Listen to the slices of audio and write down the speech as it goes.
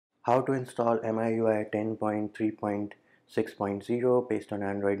How to install MIUI 10.3.6.0 based on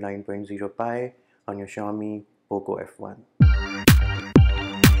Android 9.0 Pie on your Xiaomi Poco F1.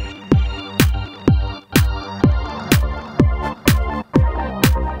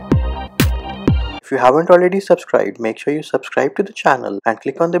 If you haven't already subscribed, make sure you subscribe to the channel and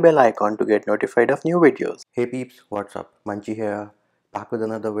click on the bell icon to get notified of new videos. Hey peeps, what's up? Munchie here, back with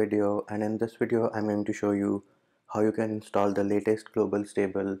another video, and in this video I'm going to show you how you can install the latest global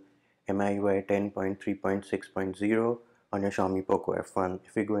stable MIUI 10.3.6.0 on your Xiaomi Poco F1.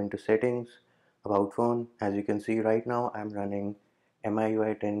 If we go into settings, about phone, as you can see right now I'm running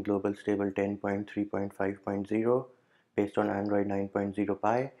MIUI 10 global stable 10.3.5.0 based on Android 9.0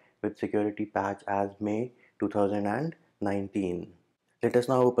 Pie with security patch as May 2019. Let us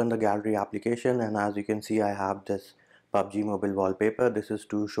now open the gallery application, and as you can see I have this PUBG mobile wallpaper. This is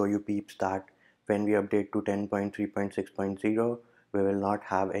to show you peeps that when we update to 10.3.6.0 we will not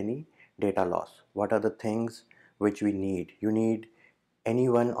have any data loss. What are the things which we need? You need any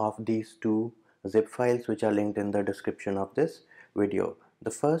one of these two zip files which are linked in the description of this video.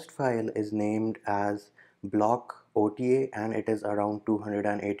 The first file is named as block OTA and it is around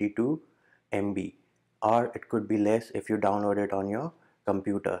 282 MB, or it could be less if you download it on your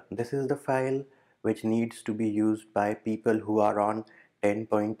computer. This is the file which needs to be used by people who are on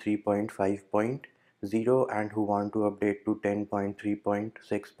 10.3.5.0 and who want to update to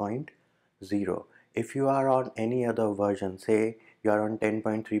 10.3.6.0. If you are on any other version, say you are on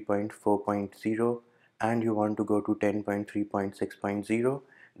 10.3.4.0 and you want to go to 10.3.6.0,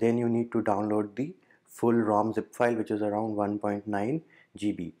 then you need to download the full ROM zip file which is around 1.9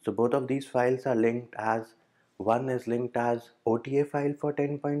 GB. So both of these files are linked as, one is linked as OTA file for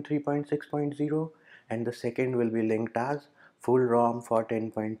 10.3.6.0 and the second will be linked as full ROM for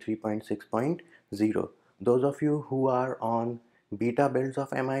 10.3.6.0. Those of you who are on beta builds of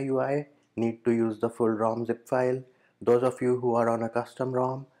MIUI need to use the full ROM zip file. Those of you who are on a custom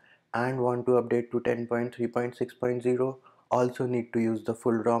ROM and want to update to 10.3.6.0 also need to use the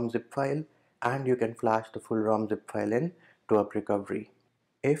full ROM zip file, and you can flash the full ROM zip file in to App Recovery.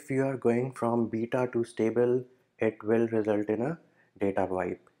 If you are going from beta to stable, it will result in a data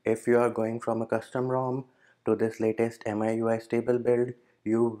wipe. If you are going from a custom ROM to this latest MIUI stable build,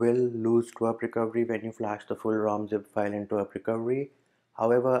 you will lose to App Recovery when you flash the full ROM zip file into App Recovery.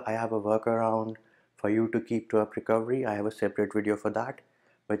 However, I have a workaround for you to keep to App Recovery. I have a separate video for that,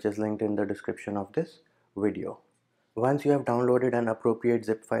 which is linked in the description of this video. Once you have downloaded an appropriate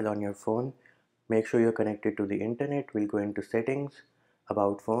zip file on your phone, make sure you're connected to the internet. We'll go into settings,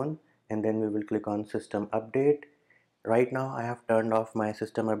 about phone, and then we will click on system update. Right now I have turned off my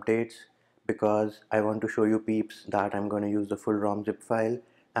system updates because I want to show you peeps that I'm going to use the full ROM zip file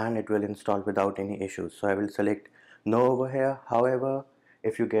and it will install without any issues. So I will select no over here. However,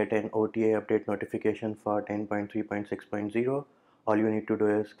 if you get an OTA update notification for 10.3.6.0, all you need to do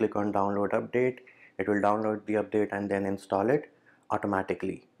is click on download update. It will download the update and then install it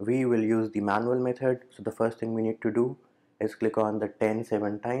automatically. We will use the manual method. So the first thing we need to do is click on the 10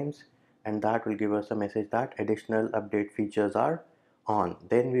 7 times, and that will give us a message that additional update features are on.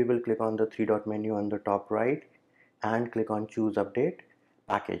 Then we will click on the three dot menu on the top right and click on choose update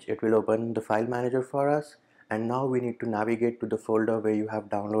package. It will open the file manager for us, and now we need to navigate to the folder where you have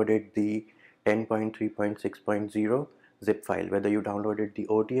downloaded the 10.3.6.0 zip file. Whether you downloaded the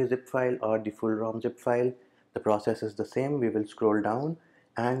OTA zip file or the full ROM zip file, the process is the same. We will scroll down,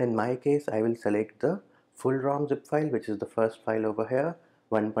 and in my case I will select the full ROM zip file, which is the first file over here,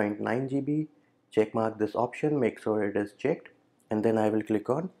 1.9 GB. Check mark this option, make sure it is checked, and then I will click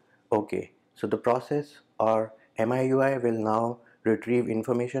on OK. So the process, or MIUI, will now retrieve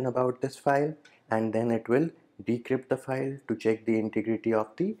information about this file and then it will decrypt the file to check the integrity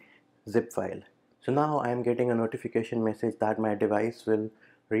of the zip file. So now I am getting a notification message that my device will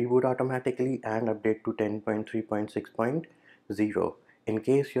reboot automatically and update to 10.3.6.0. In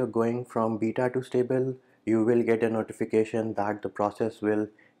case you're going from beta to stable, you will get a notification that the process will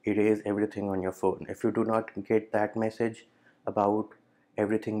erase everything on your phone. If you do not get that message about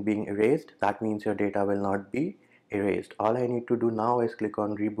everything being erased, that means your data will not be erased. All I need to do now is click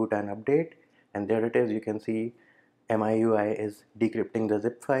on reboot and update, and there it is. You can see MIUI is decrypting the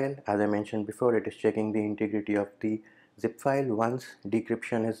zip file. As I mentioned before, it is checking the integrity of the zip file. Once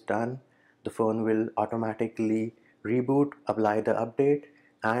decryption is done, the phone will automatically reboot, apply the update,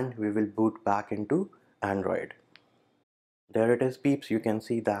 and we will boot back into Android. There it is peeps, you can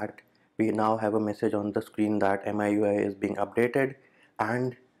see that we now have a message on the screen that MIUI is being updated,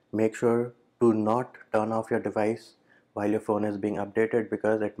 and make sure to not turn off your device while your phone is being updated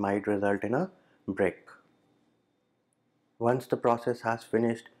because it might result in a brick. Once the process has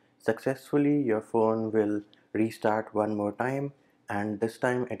finished, successfully, your phone will restart one more time, and this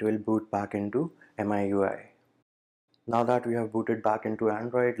time it will boot back into MIUI. Now that we have booted back into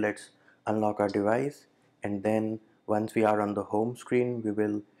Android, let's unlock our device, and then once we are on the home screen, we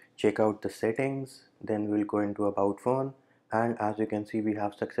will check out the settings, then we'll go into about phone, and as you can see, we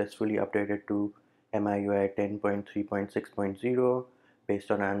have successfully updated to MIUI 10.3.6.0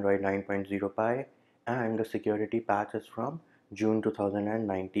 based on Android 9.0 Pie, and the security patch is from June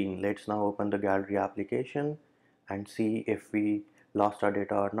 2019. Let's now open the gallery application and see if we lost our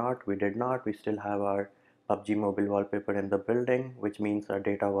data or not. We did not. We still have our PUBG mobile wallpaper in the building, which means our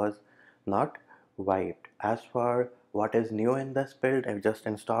data was not wiped. As for what is new in this build, I've just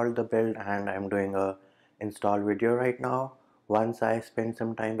installed the build and I'm doing a install video right now. Once I spend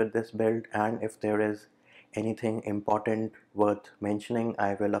some time with this build, and if there is anything important worth mentioning,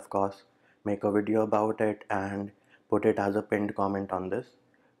 I will of course make a video about it and put it as a pinned comment on this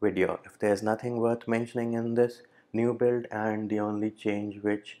video. If there's nothing worth mentioning in this new build, and the only change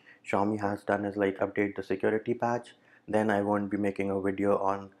which Xiaomi has done is like update the security patch, then I won't be making a video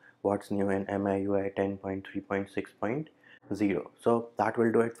on what's new in MIUI 10.3.6.0. So that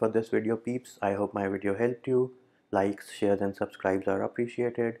will do it for this video, peeps. I hope my video helped you. Likes, shares and subscribes are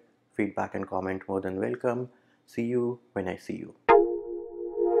appreciated. Feedback and comment more than welcome. See you when I see you.